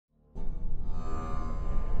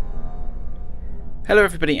Hello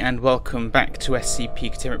everybody and welcome back to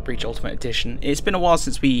SCP Containment Breach Ultimate Edition. It's been a while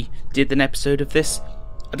since we did an episode of this.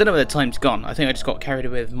 I don't know where the time's gone. I think I just got carried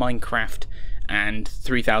away with Minecraft and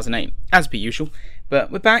 3008, as per usual. But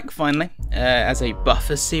we're back finally, as a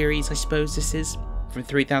buffer series I suppose this is, from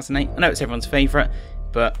 3008. I know it's everyone's favourite,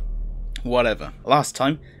 but whatever. Last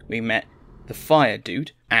time we met the fire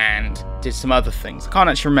dude and did some other things. I can't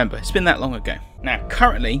actually remember, it's been that long ago. Now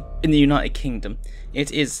currently, in the United Kingdom, it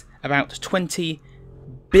is about 20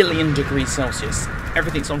 billion degrees Celsius.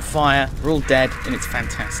 Everything's on fire, we're all dead, and it's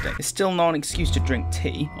fantastic. It's still not an excuse to drink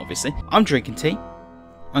tea, obviously. I'm drinking tea.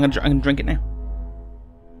 I'm gonna drink it now.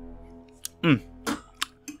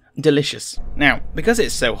 Delicious. Now, because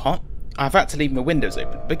it's so hot, I've had to leave my windows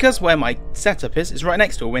open. Because where my setup is right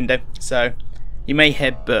next to a window, so you may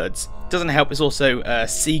hear birds. Doesn't help, it's also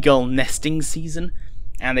seagull nesting season,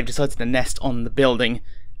 and they've decided to nest on the building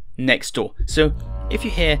next door. So if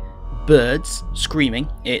you hear birds screaming,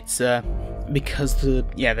 it's because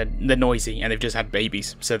they're noisy and they've just had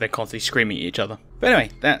babies, so they're constantly screaming at each other. But anyway,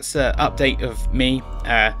 that's an update of me.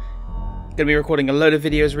 Gonna be recording a load of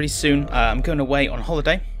videos really soon. I'm going away on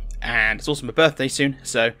holiday, and it's also my birthday soon,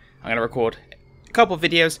 so I'm gonna record a couple of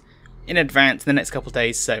videos in advance in the next couple of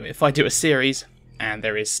days. So if I do a series and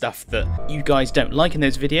there is stuff that you guys don't like in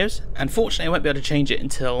those videos, unfortunately I won't be able to change it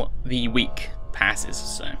until the week passes,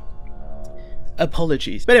 so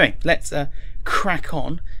apologies. But anyway, let's crack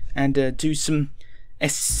on and do some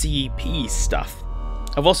SCP stuff.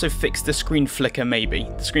 I've also fixed the screen flicker, maybe.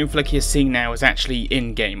 The screen flicker you're seeing now is actually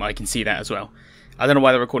in-game, I can see that as well. I don't know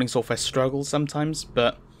why the recording software struggles sometimes,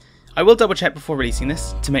 but I will double check before releasing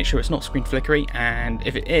this to make sure it's not screen flickery, and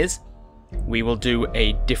if it is, we will do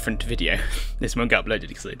a different video. This won't get uploaded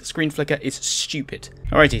because the screen flicker is stupid.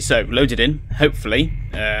 Alrighty, so loaded in, hopefully.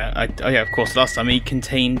 Oh yeah, of course, last time he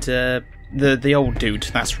contained the old dude,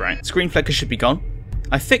 that's right. Screen flicker should be gone.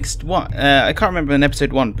 I fixed what? I can't remember in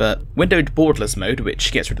episode 1, but windowed borderless mode,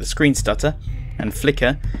 which gets rid of the screen stutter, and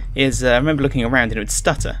flicker is, I remember looking around and it would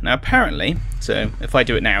stutter. Now apparently, so if I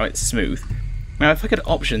do it now, it's smooth. Now if I go to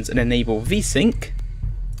options and enable VSync,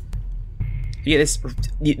 you get this,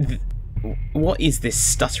 what is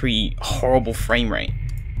this stuttery, horrible frame rate?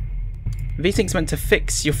 VSync's meant to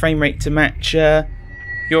fix your frame rate to match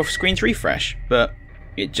your screen's refresh, but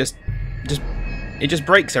it just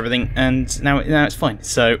breaks everything, and now it's fine.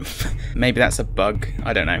 So maybe that's a bug,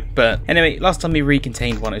 I don't know. But anyway, last time we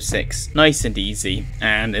recontained 106, nice and easy.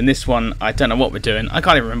 And in this one, I don't know what we're doing. I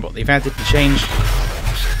can't even remember what they've added and changed.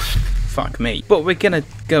 Fuck me. But we're gonna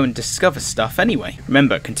go and discover stuff anyway.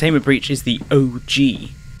 Remember, Containment Breach is the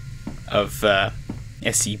OG of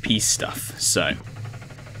SCP stuff, so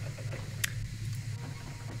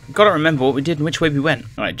gotta remember what we did and which way we went.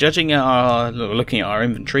 Alright, looking at our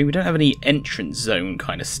inventory, we don't have any entrance zone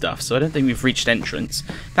kind of stuff, so I don't think we've reached entrance.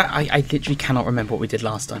 I literally cannot remember what we did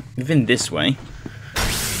last time. We've been this way.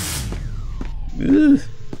 Ugh.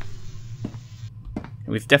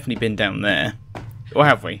 We've definitely been down there. Or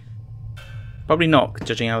have we? Probably not,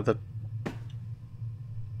 judging how the...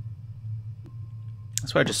 I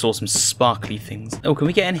swear I just saw some sparkly things. Oh, can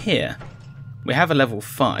we get in here? We have a level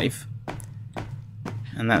 5.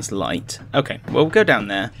 And that's light. Okay, well, we'll go down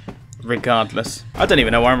there, regardless. I don't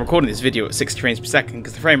even know why I'm recording this video at 60 frames per second,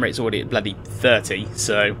 because the frame rate's already at bloody 30,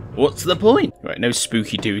 so what's the point? Right, no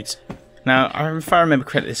spooky dudes. Now, if I remember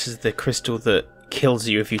correctly, this is the crystal that kills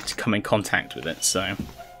you if you come in contact with it, so...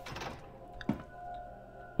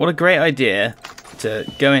 what a great idea to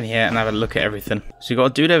go in here and have a look at everything. So you've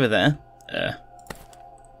got a dude over there,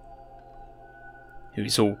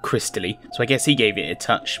 who's all crystally, so I guess he gave it a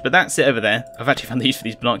touch, but that's it over there. I've actually found the use for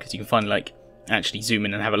these binoculars. You can finally, like, actually zoom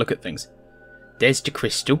in and have a look at things. There's the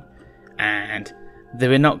crystal, and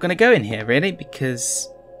we're not going to go in here, really, because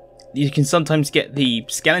you can sometimes get the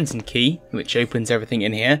skeleton key, which opens everything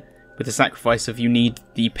in here, with the sacrifice of you need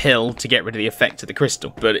the pill to get rid of the effect of the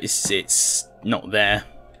crystal, but it's not there.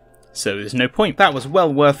 So there's no point. That was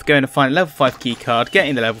well worth going to find a level 5 key card,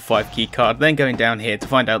 getting the level 5 key card, then going down here to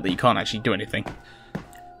find out that you can't actually do anything.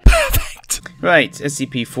 Perfect! Right,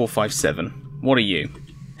 SCP-457. What are you?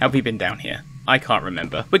 Have we been down here? I can't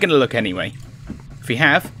remember. We're going to look anyway. If we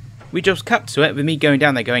have, we just cut to it with me going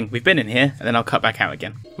down there going, we've been in here, and then I'll cut back out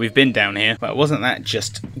again. We've been down here, but wasn't that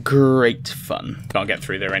just great fun? Can't get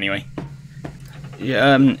through there anyway.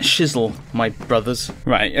 Shizzle, my brothers.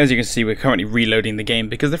 Right, as you can see, we're currently reloading the game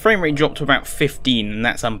because the frame rate dropped to about 15 and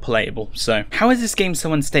that's unplayable. So, how is this game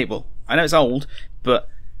so unstable? I know it's old, but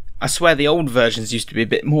I swear the old versions used to be a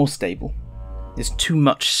bit more stable. There's too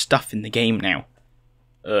much stuff in the game now.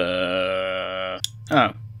 Oh.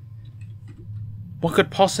 What could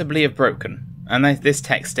possibly have broken? And this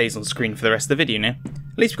text stays on screen for the rest of the video now.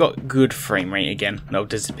 At least we've got good frame rate again, and it'll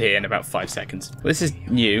disappear in about 5 seconds. Well, this is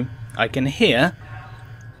new. I can hear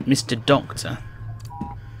Mr. Doctor.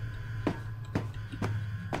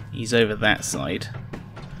 He's over that side.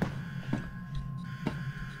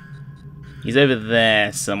 He's over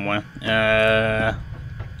there somewhere.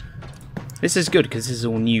 This is good because this is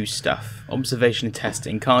all new stuff. Observation and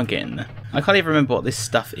testing. Can't get in there. I can't even remember what this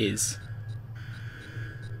stuff is.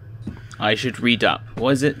 I should read up.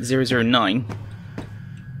 What is it? 009?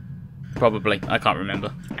 Probably. I can't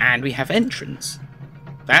remember. And we have entrance.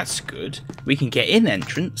 That's good. We can get in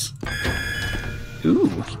entrance.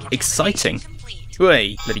 Ooh, exciting.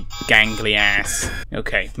 Wait, bloody gangly ass.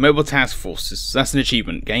 Okay, mobile task forces. That's an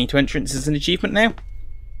achievement. Getting to entrance is an achievement now?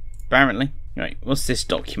 Apparently. Right, what's this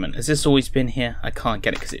document? Has this always been here? I can't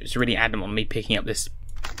get it because it was really adamant on me picking up this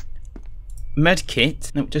med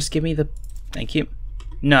kit. No, just give me the... Thank you.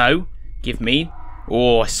 No, give me...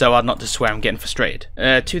 Oh, so hard not to swear, I'm getting frustrated.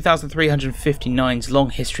 2,359's long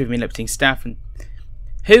history of me lifting staff and...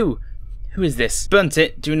 Who? Who is this? Burnt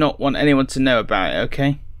it. Do not want anyone to know about it,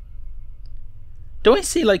 okay? Do I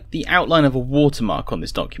see, like, the outline of a watermark on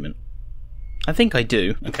this document? I think I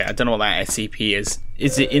do. Okay, I don't know what that SCP is.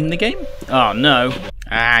 Is it in the game? Oh, no.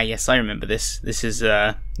 Ah, yes, I remember this. This is,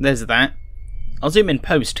 there's that. I'll zoom in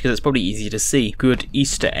post, because it's probably easier to see. Good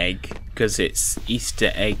Easter egg, because it's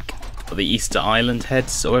Easter egg, or the Easter Island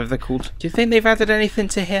heads, or whatever they're called. Do you think they've added anything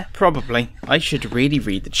to here? Probably. I should really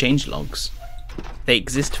read the changelogs. They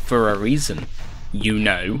exist for a reason. You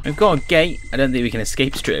know. We've got a gate. I don't think we can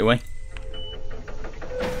escape straight away.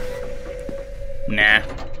 Nah.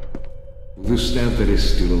 The staff that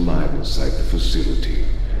is still alive inside the facility.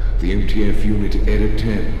 The MTF Unit Edit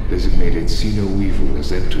 10, designated Sino Weevil,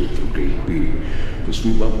 has entered through Gate B. For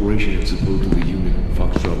sweep operation and support to the unit,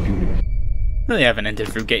 Foxtrot Unit. No, they haven't entered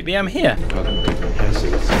through Gate B, I'm here. Cognitive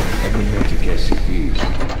hazards and mimetic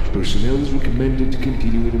SCPs. Personnel is recommended to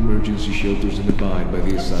continue in emergency shelters and abide by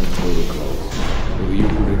the assigned protocols. When the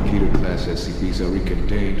Euclid and Keter class SCPs are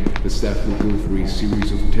recontained, the staff will go through a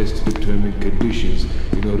series of tests to determine conditions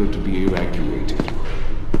in order to be evacuated.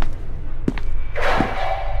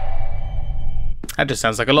 That just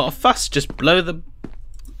sounds like a lot of fuss. Just blow the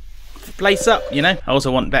place up, you know? I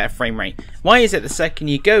also want better frame rate. Why is it the second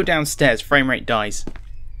you go downstairs, frame rate dies?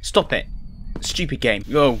 Stop it. Stupid game.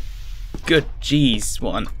 Oh, good jeez.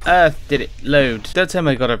 What on earth did it load? Don't tell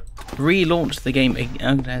me I gotta relaunch the game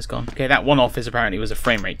again. Oh, there's gone. Okay, that one off is apparently was a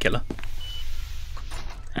frame rate killer.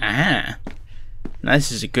 Aha. Now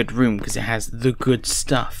this is a good room because it has the good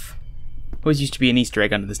stuff. Always used to be an Easter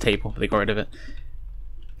egg under this table, but they got rid of it.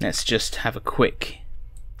 Let's just have a quick,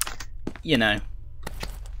 you know.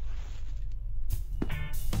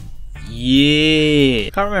 Yeah.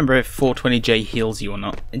 Can't remember if 420J heals you or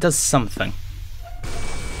not. It does something.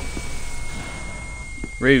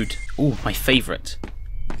 Rude. Ooh, my favourite.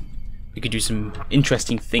 We could do some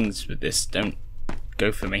interesting things with this. Don't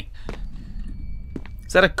go for me.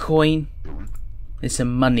 Is that a coin? It's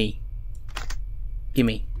some money.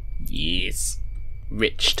 Gimme. Yes.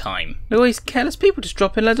 Rich time. Look at all these careless people just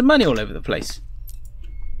dropping loads of money all over the place.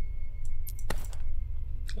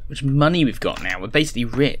 How much money we've got now. We're basically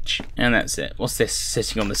rich. And that's it. What's this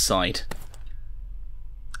sitting on the side?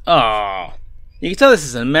 Oh. You can tell this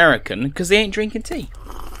is an American because they ain't drinking tea.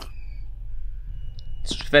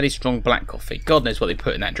 It's very strong black coffee. God knows what they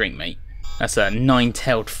put in that drink, mate. That's a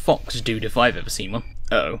nine-tailed fox dude if I've ever seen one.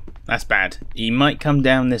 Uh-oh. That's bad. He might come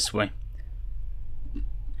down this way.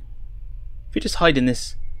 If we just hide in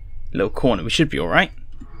this little corner, we should be alright.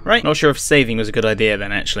 Right? Not sure if saving was a good idea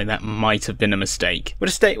then, actually. That might have been a mistake. We'll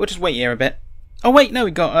just wait here a bit. Oh, wait, no,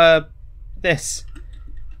 we got, this.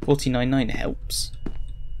 49.9 helps.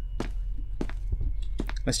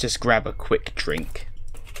 Let's just grab a quick drink.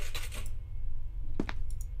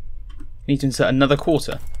 Need to insert another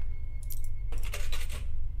quarter.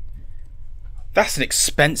 That's an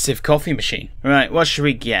expensive coffee machine. Right, what should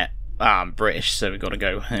we get? Ah, I'm British, so we've got to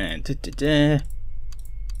go.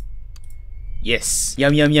 Yes.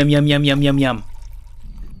 Yum, yum, yum, yum, yum, yum, yum, yum.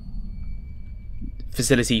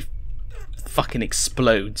 Facility fucking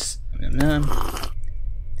explodes.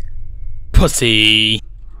 Pussy.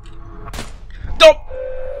 Stop!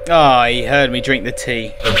 Ah, he heard me drink the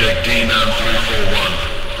tea. Subject D9341.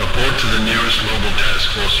 Report to the nearest mobile task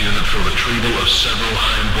force unit for retrieval of several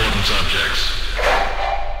high-importance objects.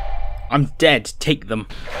 I'm dead. Take them.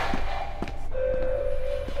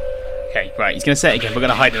 Okay, right, he's going to say it again. We're going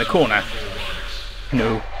to hide in a corner.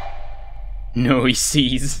 No. No, he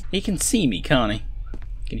sees. He can see me, can't he?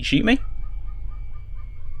 Can he shoot me?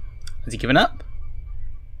 Has he given up?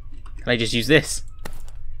 Can I just use this?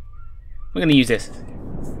 We're gonna use this.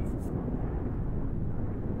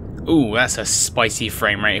 Ooh, that's a spicy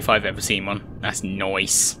frame rate if I've ever seen one. That's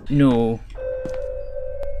nice. No.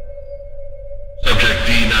 Subject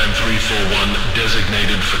D9341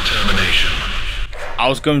 designated for termination. I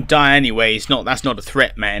was going to die anyways. That's not a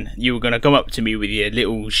threat, man. You were going to come up to me with your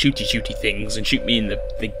little shooty things and shoot me in the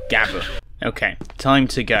gabber. Okay, time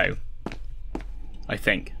to go. I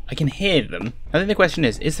think. I can hear them. I think the question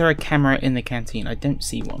is there a camera in the canteen? I don't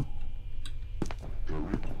see one.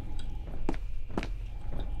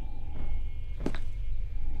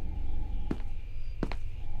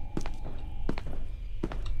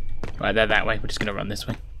 Right, they're that way. We're just going to run this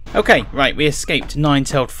way. Okay, right, we escaped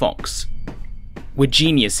Nine-Tailed Fox. We're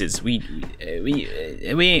geniuses. We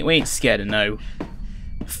ain't scared of no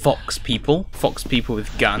fox people. Fox people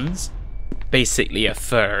with guns. Basically a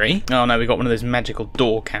furry. Oh no, we got one of those magical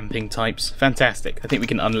door camping types. Fantastic. I think we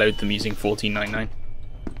can unload them using 1499.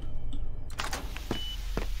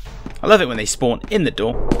 I love it when they spawn in the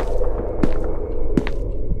door.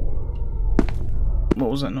 What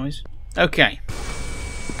was that noise? Okay.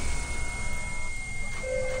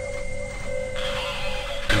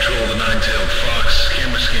 Control the Nine-Tailed Fox.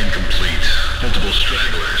 Camera scan complete. Multiple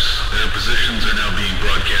stragglers. Their positions are now being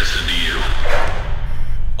broadcasted to you.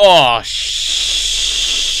 Oh, scheisse.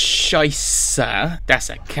 That's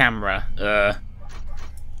a camera.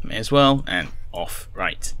 May as well. And off.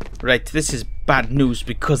 Right. Right, this is bad news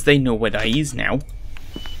because they know where I is now.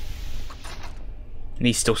 And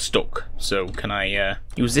he's still stuck. So, can I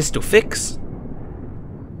use this to fix?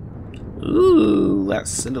 Ooh,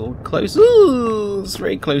 that's a little close. Ooh, it's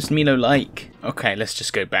very close to me, no like. Okay, let's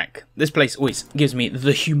just go back. This place always gives me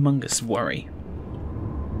the humongous worry.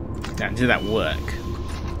 Now, did that work?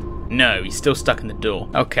 No, he's still stuck in the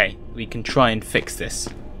door. Okay, we can try and fix this.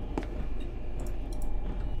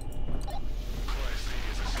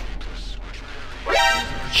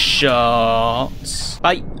 Shots.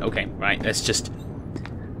 Bye. Okay, right, let's just...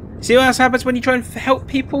 See what else happens when you try and help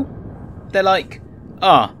people? They're like,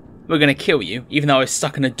 we're going to kill you, even though I was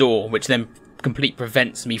stuck in a door, which then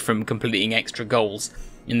prevents me from completing extra goals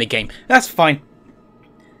in the game. That's fine.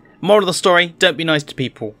 Moral of the story, don't be nice to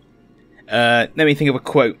people. Let me think of a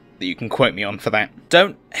quote that you can quote me on for that.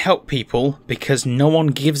 Don't help people because no one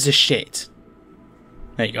gives a shit.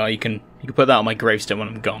 There you go, you can put that on my gravestone when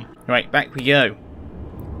I'm gone. Right, back we go.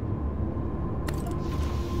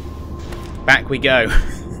 Back we go.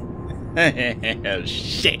 Oh,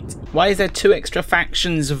 shit. Why is there 2 extra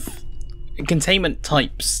factions of containment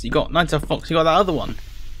types? You got Nine-Tailed Fox, you got that other one.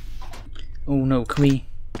 Oh no, can we...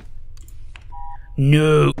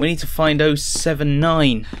 No! We need to find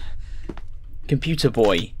 079. Computer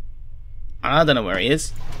boy. I don't know where he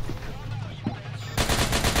is.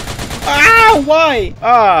 Ah! Why?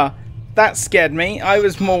 Ah! That scared me. I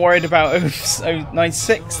was more worried about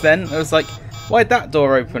 096 then. I was like, why'd that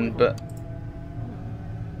door open? But...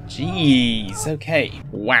 Jeez, okay.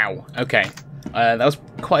 Wow, okay. That was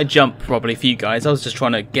quite a jump probably for you guys. I was just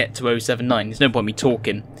trying to get to 079. There's no point me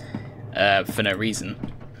talking for no reason.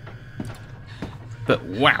 But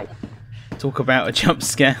wow. Talk about a jump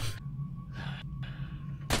scare.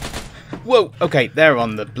 Whoa, okay, they're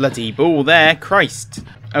on the bloody ball there. Christ.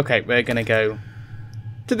 Okay, we're going to go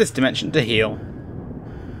to this dimension to heal.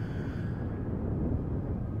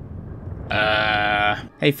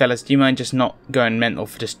 Hey fellas, do you mind just not going mental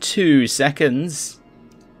for just 2 seconds?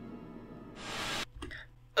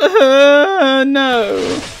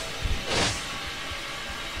 No!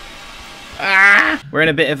 Ah! We're in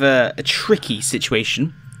a bit of a tricky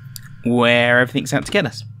situation where everything's out to get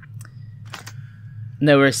us.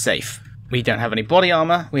 Nowhere is safe. We don't have any body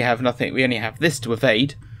armor, we have nothing, we only have this to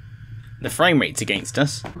evade. The frame rate's against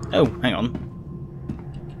us. Oh, hang on.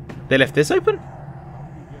 They left this open?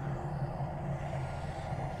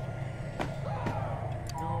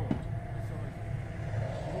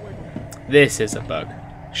 This is a bug,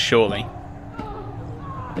 surely.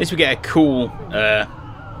 At least we get a cool,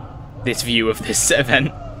 this view of this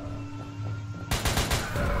event.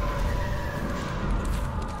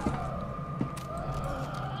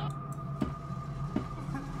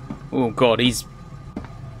 Oh god, he's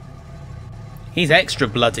extra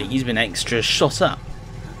bloody. He's been extra shot up.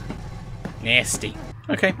 Nasty.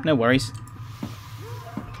 Okay, no worries.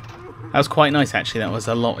 That was quite nice actually. That was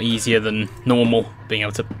a lot easier than normal being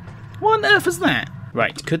able to... What on earth was that?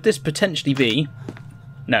 Right, could this potentially be...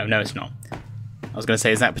 No, it's not. I was going to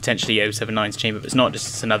say, is that potentially 079's chamber, but it's not, just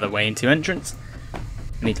it's another way into entrance. I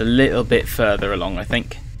need a little bit further along, I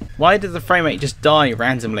think. Why did the frame rate just die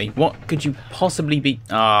randomly? What could you possibly be...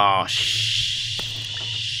 Ah, sugar.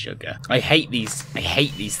 I hate these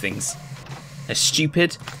things. They're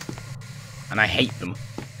stupid. and I hate them.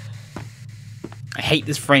 I hate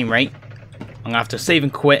this frame rate. I'm going to have to save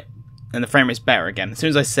and quit, and the frame rate's better again. As soon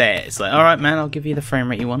as I say it, it's like, alright man, I'll give you the frame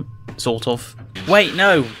rate you want. Sort of. Wait,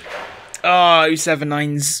 no! Oh,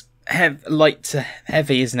 079's light to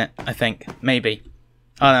heavy, isn't it? I think. Maybe.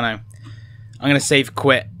 I don't know. I'm going to save,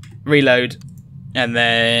 quit, reload, and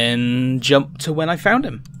then jump to when I found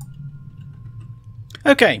him.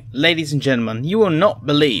 Okay, ladies and gentlemen, you will not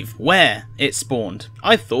believe where it spawned.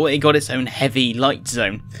 I thought it got its own heavy light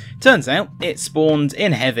zone. Turns out it spawned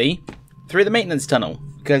in heavy through the maintenance tunnel,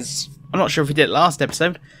 because I'm not sure if we did it last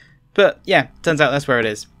episode, but yeah, turns out that's where it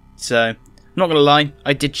is. So, I'm not going to lie,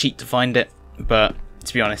 I did cheat to find it, but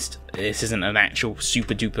to be honest, this isn't an actual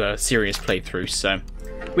super duper serious playthrough, so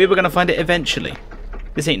we were going to find it eventually.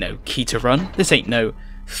 This ain't no Keter run, this ain't no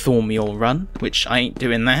Thormiel run, which I ain't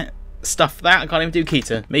doing that. Stuff that, I can't even do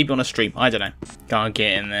Keter. Maybe on a stream, I don't know. Can't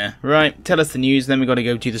get in there. Right, tell us the news, then we got to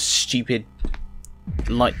go do the stupid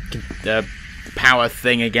light power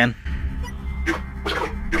thing again.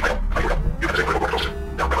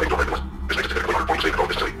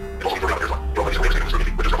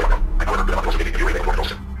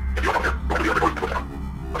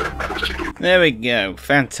 There we go,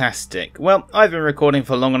 fantastic. Well, I've been recording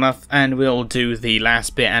for long enough, and we'll do the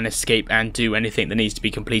last bit and escape and do anything that needs to be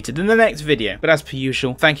completed in the next video. But as per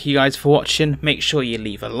usual, thank you guys for watching. Make sure you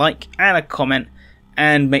leave a like and a comment,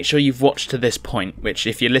 and make sure you've watched to this point, which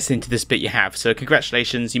if you're listening to this bit you have, so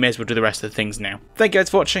congratulations, you may as well do the rest of the things now. Thank you guys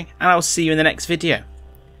for watching, and I'll see you in the next video.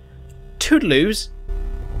 Toodaloos!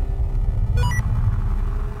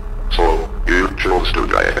 So, you chose to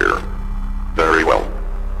die here. Very well.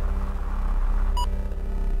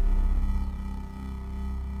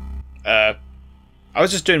 I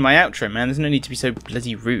was just doing my outro, man. There's no need to be so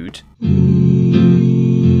bloody rude.